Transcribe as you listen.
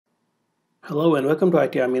Hello and welcome to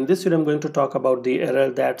ITM. In this video, I'm going to talk about the error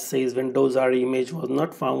that says Windows RE image was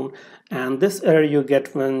not found, and this error you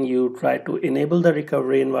get when you try to enable the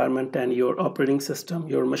recovery environment and your operating system,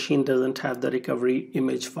 your machine doesn't have the recovery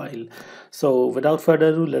image file. So without further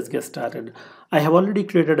ado, let's get started. I have already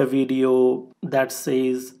created a video that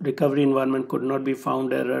says recovery environment could not be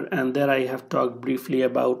found error, and there I have talked briefly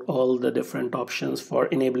about all the different options for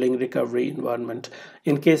enabling recovery environment.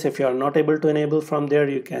 In case if you are not able to enable from there,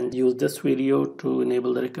 you can use this video to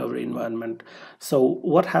enable the recovery environment. So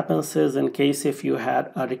what happens is, in case if you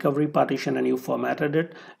had a recovery partition and you formatted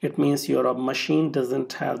it, it means your machine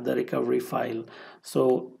doesn't have the recovery file.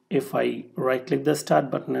 So if I right click the start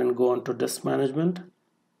button and go on to disk management,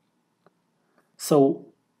 so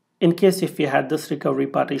in case if you had this recovery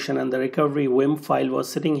partition and the recovery Vim file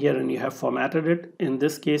was sitting here and you have formatted it, in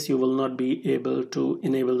this case you will not be able to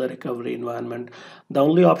enable the recovery environment. The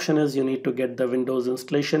only option is you need to get the Windows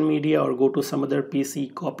installation media or go to some other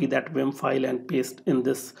PC, copy that Vim file and paste in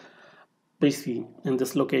this PC in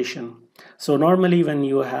this location. So normally when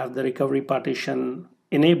you have the recovery partition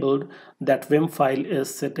enabled, that Vim file is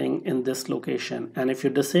sitting in this location, and if you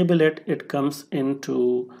disable it, it comes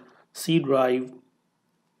into C drive,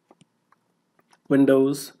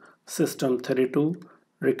 Windows System 32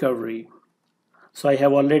 recovery. So I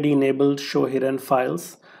have already enabled show hidden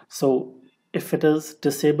files. So if it is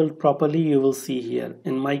disabled properly, you will see here.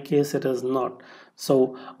 In my case, it is not.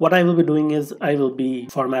 So what I will be doing is I will be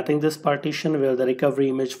formatting this partition where the recovery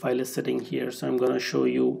image file is sitting here. So I'm going to show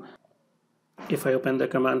you. If I open the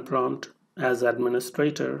command prompt as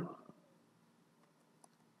administrator,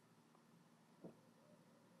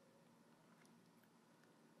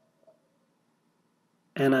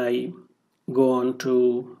 and I go on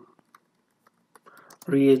to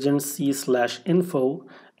reagetc.exe/info,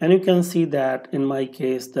 and you can see that in my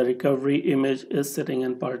case the recovery image is sitting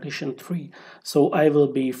in partition 3. So I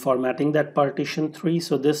will be formatting that partition 3,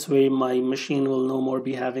 so this way my machine will no more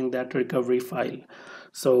be having that recovery file.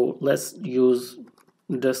 So let's use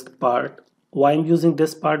disk part. Why I'm using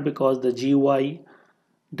this part? Because the GUI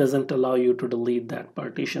doesn't allow you to delete that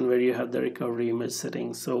partition where you have the recovery image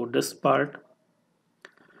sitting. So disk part,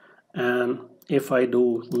 and if I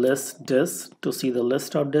do list disk to see the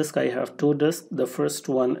list of disk, I have two disks. The first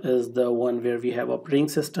one is the one where we have operating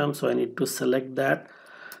system, so I need to select that,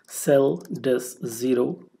 cell disk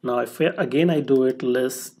 0. Now if again I do it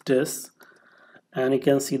list disk, and you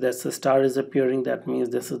can see that the star is appearing, that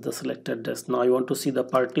means this is the selected disk. Now I want to see the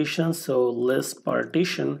partition, so list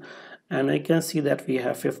partition, and I can see that we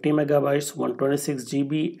have 50 megabytes, 126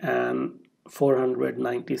 GB and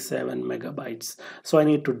 497 megabytes. So I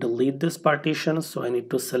need to delete this partition, so I need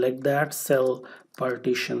to select that, cell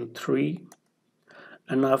partition 3,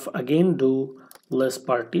 and now again do list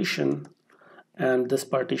partition, and this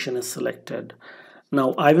partition is selected.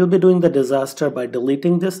 Now I will be doing the disaster by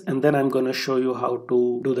deleting this, and then I'm going to show you how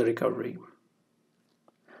to do the recovery.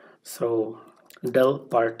 So del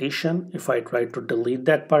partition, if I try to delete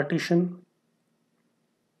that partition,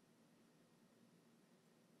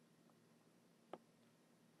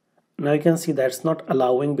 now you can see that's not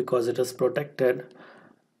allowing because it is protected.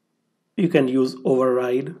 You can use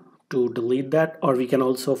override to delete that, or we can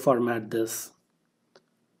also format this.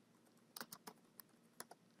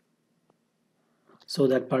 So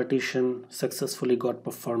that partition successfully got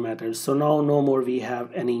formatted. So now no more we have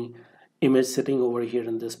any image sitting over here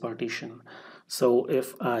in this partition. So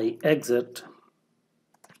if I exit,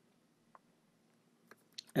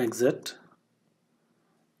 and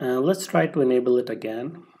let's try to enable it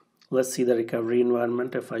again. Let's see the recovery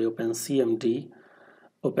environment. If I open CMD,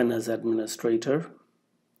 open as administrator,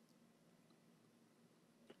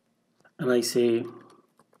 and I say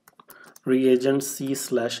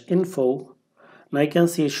reagetc.exe/info, now I can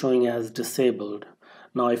see it showing as disabled.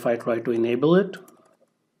 Now if I try to enable it,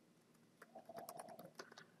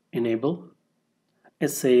 enable, it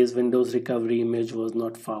says Windows recovery image was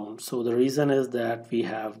not found. So the reason is that we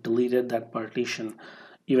have deleted that partition.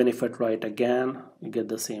 Even if I try it again, you get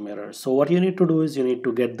the same error. So what you need to do is you need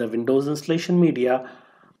to get the Windows installation media.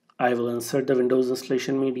 I will insert the Windows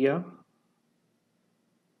installation media.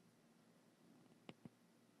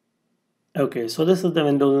 Okay, so this is the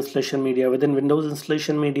Windows installation media. Within Windows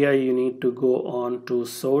installation media, you need to go on to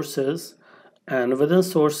sources, and within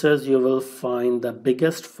sources you will find the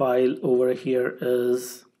biggest file over here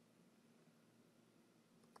is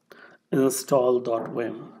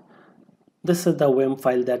install.vim. This is the Vim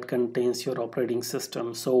file that contains your operating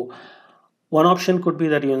system. So one option could be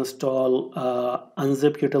that you install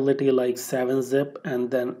unzip utility like 7-zip and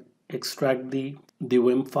then extract the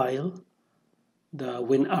Vim file, the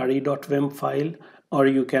winre.vim file, or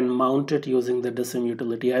you can mount it using the dism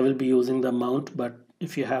utility. I will be using the mount, but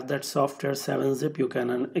if you have that software 7-zip, you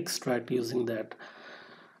can extract using that.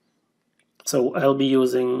 So I'll be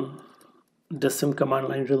using dism command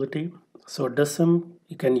line utility. So dism,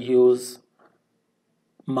 you can use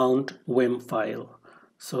mount vim file.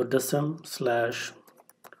 So dism slash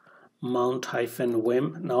mount hyphen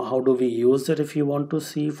vim. Now how do we use it? If you want to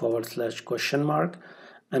see, /?,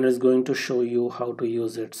 and it's going to show you how to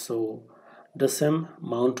use it. So dism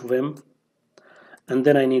mount vim, and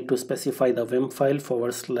then I need to specify the vim file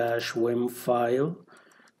 /vim file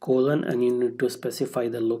colon, and you need to specify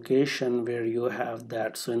the location where you have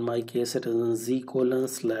that. So in my case it is in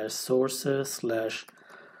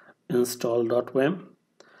z:/sources/install.vim,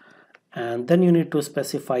 and then you need to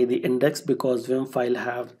specify the index, because vim file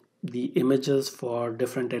have the images for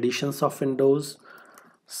different editions of Windows.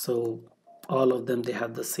 So all of them, they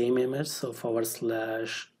have the same image. So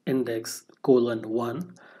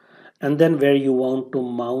 /index:1, and then where you want to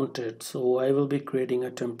mount it. So I will be creating a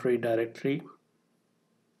temporary directory,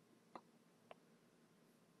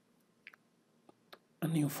 a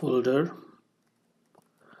new folder,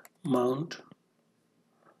 mount.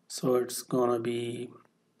 So it's gonna be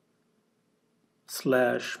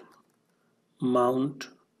 /mount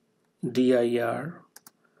dir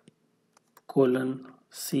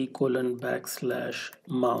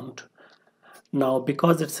 :c:\mount. Now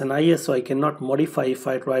because it's an ISO, I cannot modify. If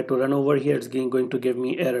I try to run over here, it's going to give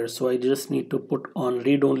me error. So I just need to put on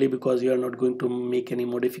read only, because you are not going to make any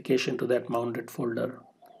modification to that mounted folder.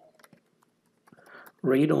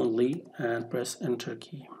 Read only, and press enter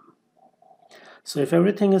key. So if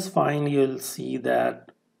everything is fine, you'll see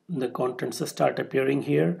that the contents start appearing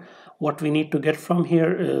here. What we need to get from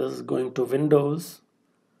here is going to Windows,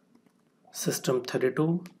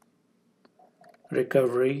 System32,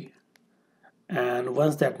 recovery, and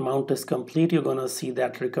once that mount is complete, you're gonna see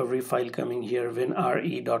that recovery file coming here,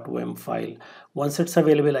 winre.vim file. Once it's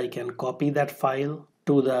available, I can copy that file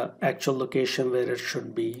to the actual location where it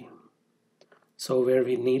should be. So where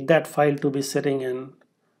we need that file to be sitting in,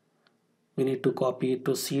 we need to copy it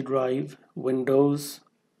to C drive, Windows,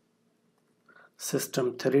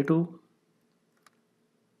 System32,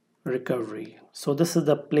 recovery. So this is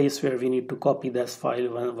the place where we need to copy this file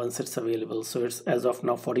once it's available. So it's as of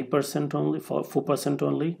now 40% only, 4%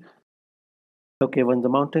 only. Okay, when the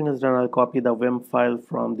mounting is done, I'll copy the vim file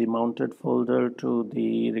from the mounted folder to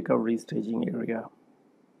the recovery staging area.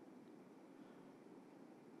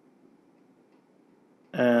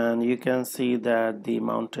 And you can see that the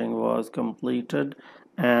mounting was completed.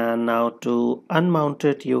 And now to unmount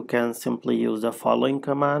it, you can simply use the following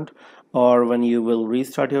command, or when you will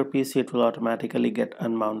restart your PC, it will automatically get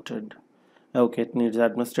unmounted. Okay, it needs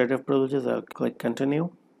administrative privileges. I'll click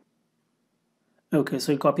continue. Okay,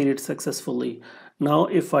 so you copied it successfully. Now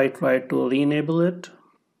if I try to re-enable it,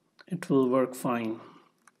 it will work fine.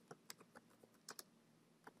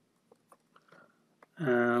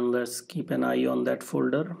 And let's keep an eye on that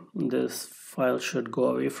folder. This file should go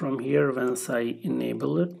away from here once I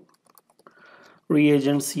enable it.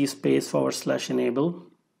 reagenc /enable,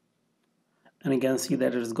 and you can see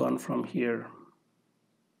that it's gone from here.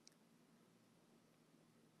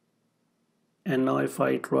 And now if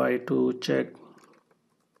I try to check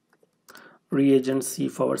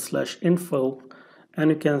reagenc /info, and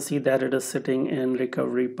you can see that it is sitting in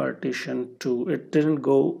recovery partition 2. It didn't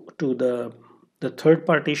go to the third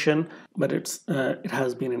partition, but it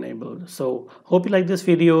has been enabled. So hope you like this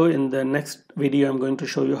video. In the next video, I'm going to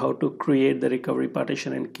show you how to create the recovery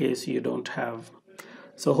partition in case you don't have.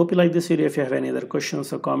 So hope you like this video. If you have any other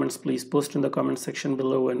questions or comments, please post in the comment section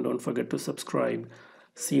below, and don't forget to subscribe.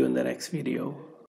 See you in the next video.